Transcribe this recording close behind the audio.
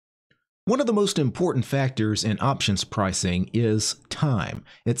One of the most important factors in options pricing is time.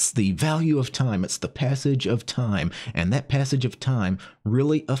 It's the value of time. It's the passage of time. And that passage of time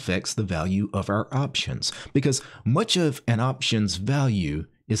really affects the value of our options because much of an option's value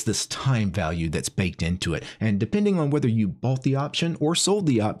is this time value that's baked into it. And depending on whether you bought the option or sold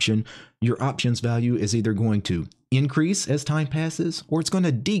the option, your option's value is either going to increase as time passes, or it's going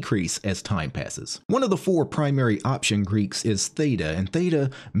to decrease as time passes. One of the four primary option Greeks is theta, and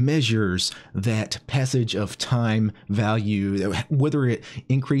theta measures that passage of time value, whether it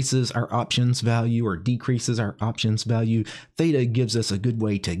increases our options value or decreases our options value. Theta gives us a good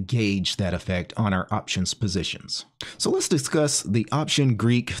way to gauge that effect on our options positions. So let's discuss the option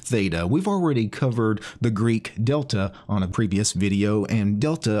Greek theta. We've already covered the Greek delta on a previous video, and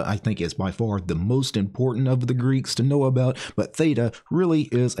delta I think is by far the most important of the Greeks to know about, but theta really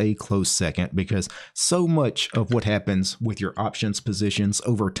is a close second because so much of what happens with your options positions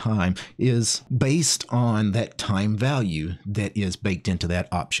over time is based on that time value that is baked into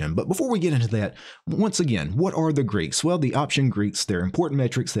that option. But before we get into that, once again, what are the Greeks? Well, the option Greeks, they're important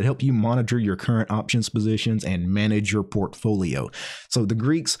metrics that help you monitor your current options positions and manage your portfolio. So the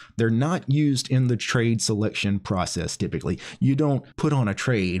Greeks, they're not used in the trade selection process typically. You don't put on a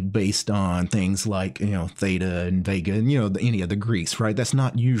trade based on things like, theta and vega and, any of the Greeks, right? That's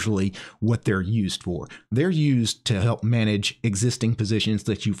not usually what they're used for. They're used to help manage existing positions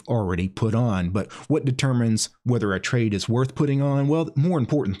that you've already put on. But what determines whether a trade is worth putting on? Well, more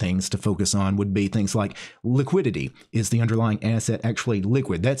important things to focus on would be things like liquidity. Is the underlying asset actually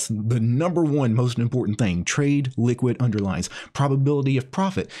liquid? That's the number one most important thing. Trade liquid underlines. Probability of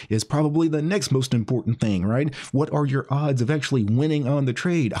profit is probably the next most important thing, right? What are your odds of actually winning on the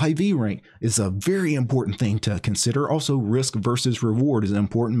trade? IV rank is a very important thing to consider. Also, risk versus reward is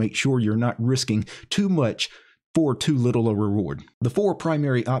important. Make sure you're not risking too much for too little a reward. The four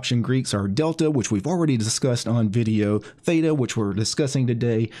primary option Greeks are delta, which we've already discussed on video, theta, which we're discussing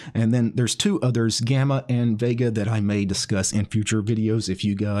today, and then there's two others, gamma and vega, that I may discuss in future videos if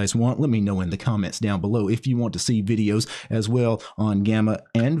you guys want. Let me know in the comments down below if you want to see videos as well on gamma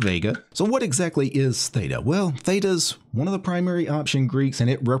and vega. So what exactly is theta? Well, theta's one of the primary option Greeks, and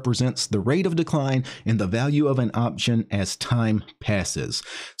it represents the rate of decline in the value of an option as time passes.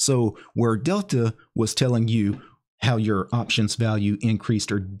 So where delta was telling you how your options value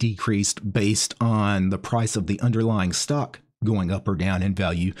increased or decreased based on the price of the underlying stock going up or down in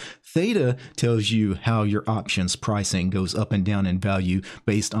value, theta tells you how your options pricing goes up and down in value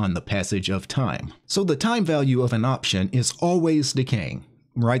based on the passage of time. So the time value of an option is always decaying,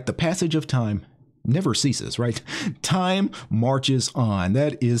 right? The passage of time never ceases, right? Time marches on.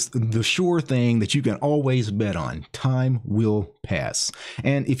 That is the sure thing that you can always bet on. Time will pass.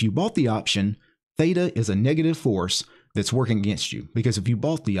 And if you bought the option, theta is a negative force that's working against you, because if you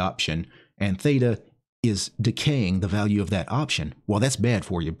bought the option and theta is decaying the value of that option, well, that's bad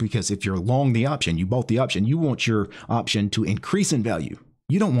for you, because if you're long the option, you bought the option, you want your option to increase in value.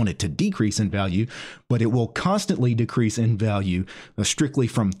 You don't want it to decrease in value, but it will constantly decrease in value strictly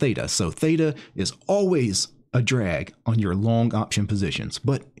from theta. So theta is always a drag on your long option positions.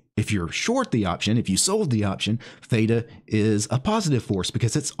 But if you're short the option, if you sold the option, theta is a positive force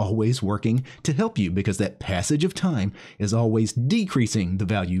because it's always working to help you, because that passage of time is always decreasing the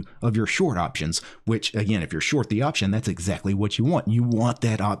value of your short options, which again, if you're short the option, that's exactly what you want. You want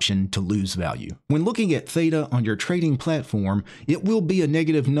that option to lose value. When looking at theta on your trading platform, it will be a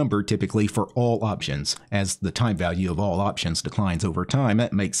negative number typically for all options, as the time value of all options declines over time.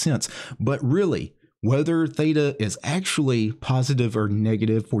 That makes sense. But really, whether theta is actually positive or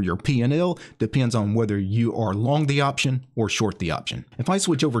negative for your P&L depends on whether you are long the option or short the option. If I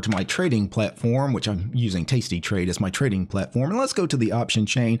switch over to my trading platform, which I'm using TASTYTRADE as my trading platform, and let's go to the option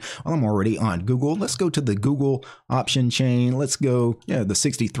chain. I'm already on Google. Let's go to the Google option chain. Let's go, the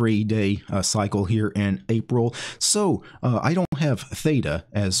 63-day cycle here in April. So I don't have theta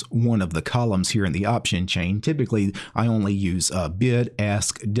as one of the columns here in the option chain. Typically, I only use bid,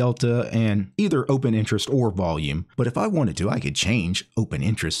 ask, delta, and either open interest or volume. But if I wanted to, I could change open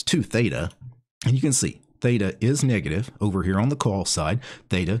interest to theta, and you can see theta is negative over here on the call side.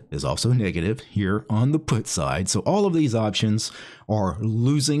 Theta is also negative here on the put side. So all of these options are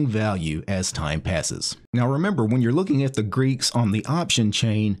losing value as time passes. Now remember, when you're looking at the Greeks on the option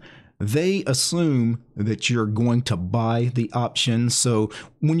chain, they assume that you're going to buy the option. So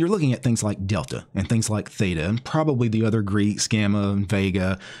when you're looking at things like delta and things like theta, and probably the other Greeks, gamma and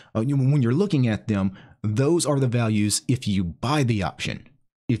vega, when you're looking at them, those are the values if you buy the option.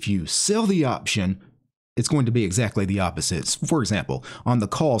 If you sell the option, it's going to be exactly the opposite. For example, on the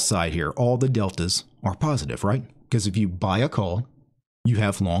call side here, all the deltas are positive, right? Because if you buy a call, you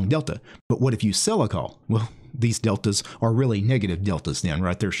have long delta. But what if you sell a call? Well, these deltas are really negative deltas then,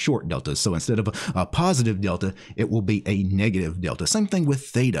 right? They're short deltas. So instead of a positive delta, it will be a negative delta. Same thing with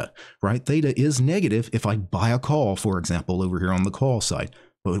theta, right? Theta is negative if I buy a call, for example, over here on the call side.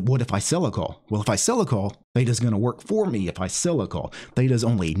 But what if I sell a call? Well, if I sell a call, theta is going to work for me if I sell a call. Theta is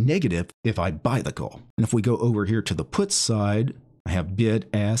only negative if I buy the call. And if we go over here to the put side, I have bid,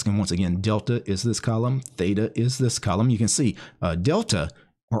 ask, and once again, delta is this column, theta is this column. You can see delta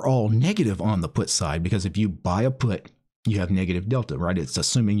are all negative on the put side because if you buy a put, you have negative delta, right? It's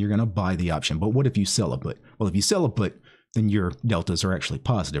assuming you're going to buy the option. But what if you sell a put? Well, if you sell a put, then your deltas are actually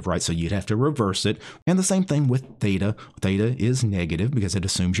positive, right? So you'd have to reverse it. And the same thing with theta. Theta is negative because it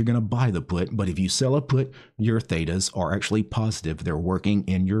assumes you're going to buy the put. But if you sell a put, your thetas are actually positive. They're working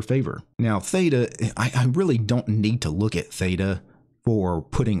in your favor. Now, theta, I really don't need to look at theta for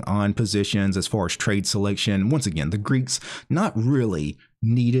putting on positions as far as trade selection. Once again, the Greeks, not really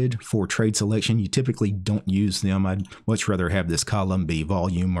needed for trade selection. You typically don't use them. I'd much rather have this column be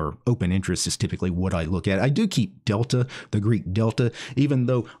volume or open interest is typically what I look at. I do keep delta, the Greek delta, even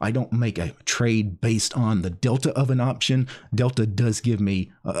though I don't make a trade based on the delta of an option. Delta does give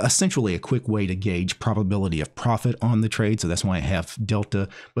me essentially a quick way to gauge probability of profit on the trade. So that's why I have delta.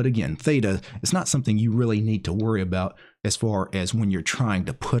 But again, theta is not something you really need to worry about as far as when you're trying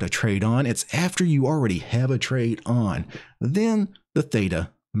to put a trade on. It's after you already have a trade on, then the theta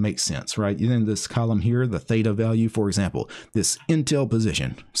makes sense, right? And then this column here, the theta value, for example, this Intel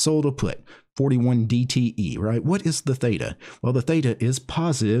position, sold a put, 41 DTE, right? What is the theta? Well, the theta is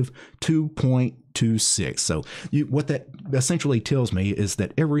positive 2.26. So what that essentially tells me is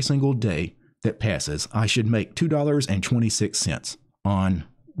that every single day that passes, I should make $2.26 on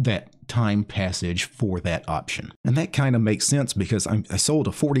that time passage for that option. And that kind of makes sense because I sold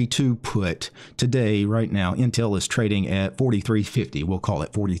a 42 put today. Right now, Intel is trading at 43.50. We'll call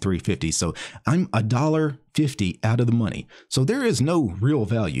it 43.50. So I'm $1.50 out of the money. So there is no real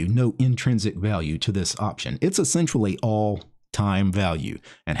value, no intrinsic value to this option. It's essentially all time value.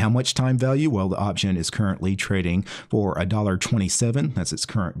 And how much time value? Well, the option is currently trading for $1.27. That's its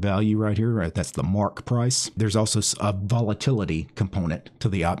current value right here, right? That's the mark price. There's also a volatility component to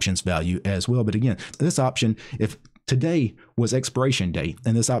the option's value as well. But again, this option, if today was expiration date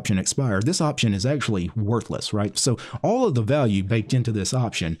and this option expired, this option is actually worthless, right? So all of the value baked into this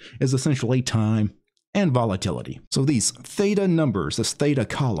option is essentially time and volatility. So these theta numbers, this theta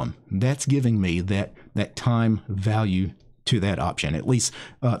column, that's giving me that time value to that option, at least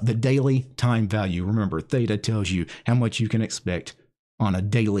the daily time value. Remember, theta tells you how much you can expect on a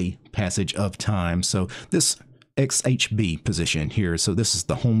daily passage of time. So this XHB position here, so this is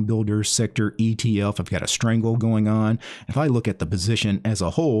the home builder sector ETF. I've got a strangle going on. If I look at the position as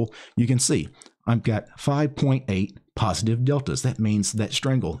a whole, you can see I've got 5.8 positive deltas. That means that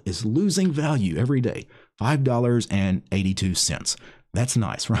strangle is losing value every day, $5.82. That's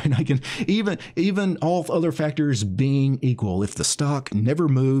nice, right? I can even all other factors being equal, if the stock never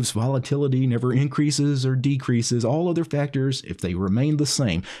moves, volatility never increases or decreases, all other factors, if they remain the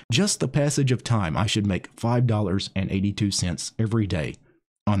same, just the passage of time, I should make $5.82 every day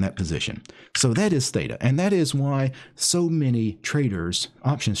on that position. So that is theta. And that is why so many traders,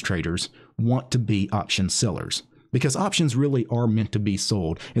 options traders, want to be option sellers. Because options really are meant to be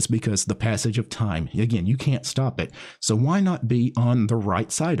sold. It's because the passage of time, again, you can't stop it. So why not be on the right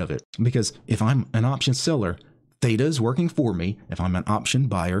side of it? Because if I'm an option seller, theta is working for me. If I'm an option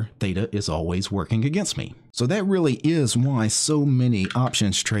buyer, theta is always working against me. So that really is why so many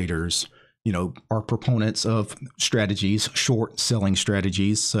options traders, are proponents of strategies, short selling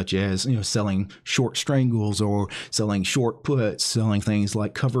strategies, such as, selling short strangles or selling short puts, selling things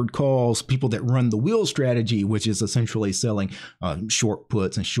like covered calls, people that run the wheel strategy, which is essentially selling short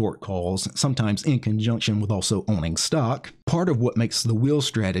puts and short calls, sometimes in conjunction with also owning stock. Part of what makes the wheel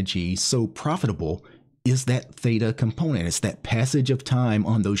strategy so profitable is that theta component. It's that passage of time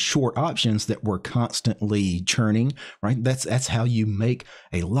on those short options that we're constantly churning, right? That's how you make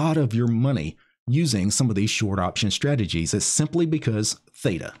a lot of your money using some of these short option strategies. It's simply because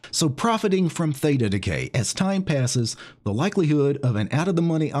theta. So profiting from theta decay, as time passes, the likelihood of an out of the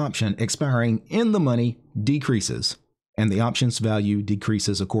money option expiring in the money decreases, and the option's value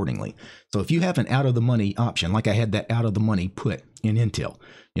decreases accordingly. So if you have an out of the money option, like I had that out of the money put in Intel,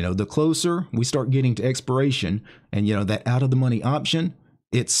 the closer we start getting to expiration and, that out of the money option,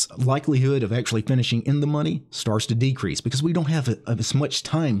 its likelihood of actually finishing in the money starts to decrease because we don't have as much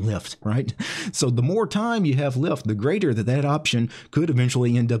time left, right? So the more time you have left, the greater that option could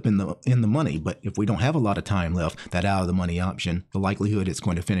eventually end up in the money. But if we don't have a lot of time left, that out of the money option, the likelihood it's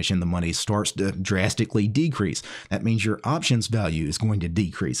going to finish in the money starts to drastically decrease. That means your options value is going to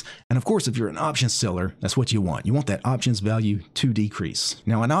decrease. And of course, if you're an options seller, that's what you want. You want that options value to decrease.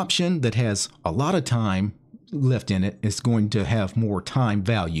 Now, an option that has a lot of time left in it is going to have more time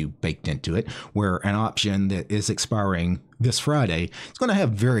value baked into it, where an option that is expiring this Friday is going to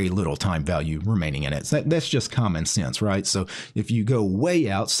have very little time value remaining in it. So that's just common sense, right? So if you go way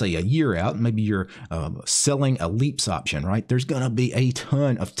out, say a year out, maybe you're selling a leaps option, right? There's going to be a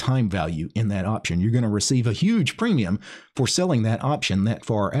ton of time value in that option. You're going to receive a huge premium for selling that option that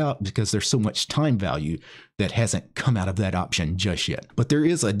far out because there's so much time value that hasn't come out of that option just yet. But there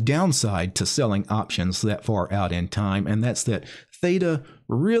is a downside to selling options that far out in time, and that's that theta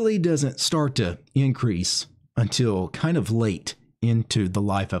really doesn't start to increase until kind of late into the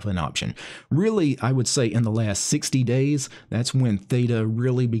life of an option. Really, I would say in the last 60 days, that's when theta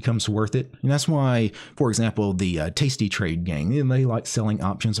really becomes worth it. And that's why, for example, the TASTYTRADE gang, they like selling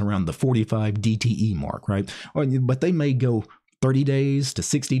options around the 45 DTE mark, right? But they may go 30 days to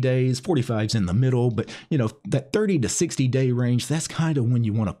 60 days, 45's in the middle, but that 30 to 60 day range, that's kind of when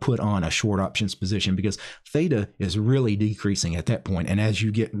you want to put on a short options position because theta is really decreasing at that point. And as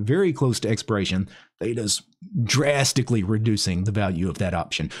you get very close to expiration, theta's drastically reducing the value of that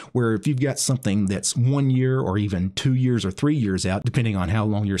option. Where if you've got something that's 1 year or even 2 years or 3 years out, depending on how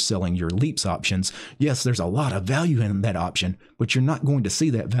long you're selling your leaps options, yes, there's a lot of value in that option, but you're not going to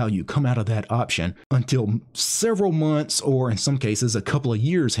see that value come out of that option until several months or in some cases a couple of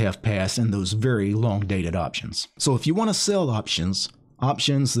years have passed in those very long dated options. So if you want to sell options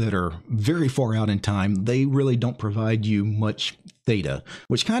that are very far out in time, they really don't provide you much theta,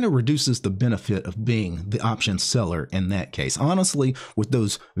 which kind of reduces the benefit of being the option seller in that case. Honestly, with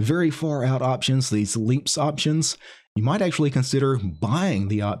those very far out options, these leaps options, you might actually consider buying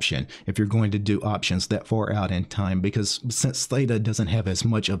the option if you're going to do options that far out in time, because since theta doesn't have as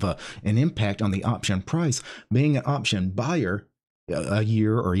much of an impact on the option price, being an option buyer a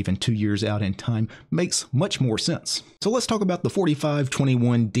year or even 2 years out in time makes much more sense. So let's talk about the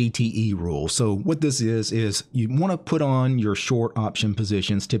 45-21 DTE rule. So what this is you want to put on your short option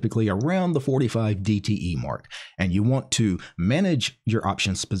positions typically around the 45 DTE mark, and you want to manage your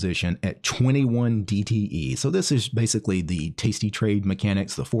options position at 21 DTE. So this is basically the TASTYTRADE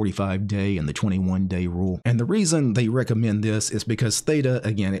mechanics, the 45-day and the 21-day rule. And the reason they recommend this is because theta,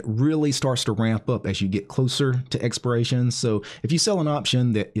 again, it really starts to ramp up as you get closer to expiration. So if you sell an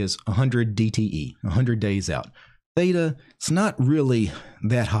option that is 100 DTE, 100 days out, theta, it's not really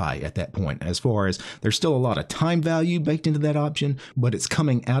that high at that point, as far as there's still a lot of time value baked into that option, but it's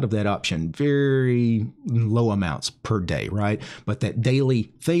coming out of that option very low amounts per day, right? But that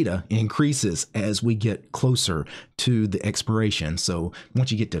daily theta increases as we get closer to the expiration. So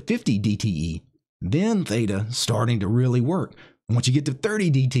once you get to 50 DTE, then theta starting to really work. Once you get to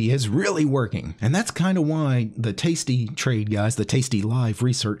 30 DT, it's really working. And that's kind of why the TASTYTRADE guys, the Tasty Live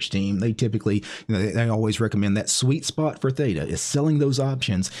research team, they typically, they always recommend that sweet spot for theta is selling those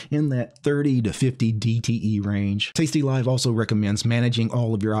options in that 30 to 50 DTE range. Tasty Live also recommends managing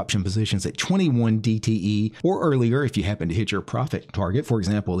all of your option positions at 21 DTE or earlier if you happen to hit your profit target. For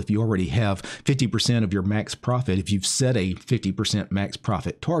example, if you already have 50% of your max profit, if you've set a 50% max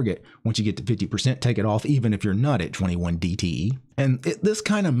profit target, once you get to 50%, take it off even if you're not at 21 DTE. And this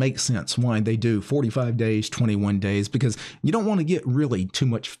kind of makes sense why they do 45 days, 21 days, because you don't want to get really too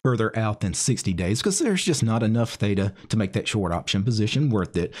much further out than 60 days because there's just not enough theta to make that short option position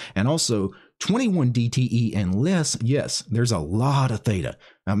worth it. And also 21 DTE and less, yes, there's a lot of theta.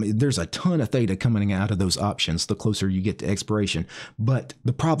 I mean, there's a ton of theta coming out of those options the closer you get to expiration. But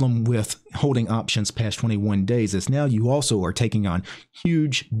the problem with holding options past 21 days is now you also are taking on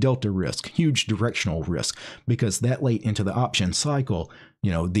huge delta risk, huge directional risk, because that late into the option cycle,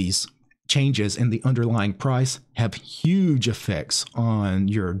 these changes in the underlying price have huge effects on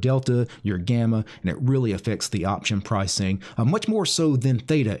your delta, your gamma, and it really affects the option pricing, much more so than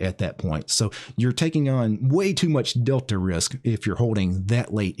theta at that point. So you're taking on way too much delta risk if you're holding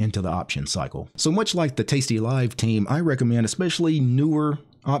that late into the option cycle. So much like the Tasty Live team, I recommend especially newer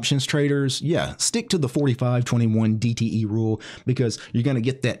options traders, stick to the 45-21 DTE rule because you're going to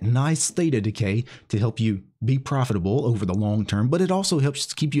get that nice theta decay to help you be profitable over the long term, but it also helps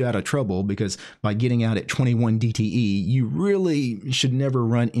to keep you out of trouble, because by getting out at 21 DTE, you really should never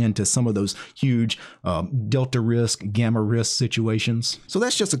run into some of those huge delta risk, gamma risk situations. So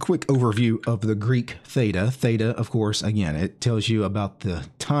that's just a quick overview of the Greek theta. Theta, of course, again, it tells you about the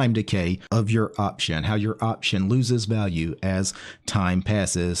time decay of your option, how your option loses value as time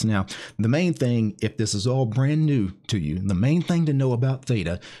passes. Now, the main thing, if this is all brand new to you, the main thing to know about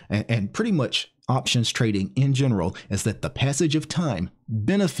theta and pretty much options trading in general is that the passage of time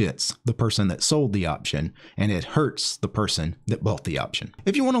benefits the person that sold the option, and it hurts the person that bought the option.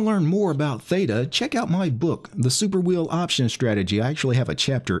 If you want to learn more about theta, check out my book, The Super Wheel Option Strategy. I actually have a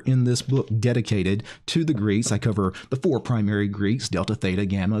chapter in this book dedicated to the Greeks. I cover the 4 primary Greeks, delta, theta,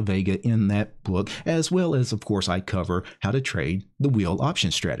 gamma, vega, in that book, as well as, of course, I cover how to trade the wheel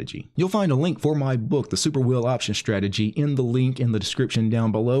option strategy. You'll find a link for my book, The Super Wheel Option Strategy, in the link in the description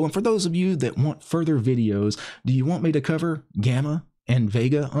down below. And for those of you that want further videos, do you want me to cover gamma and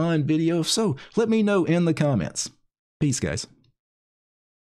vega on video? If so, let me know in the comments. Peace, guys.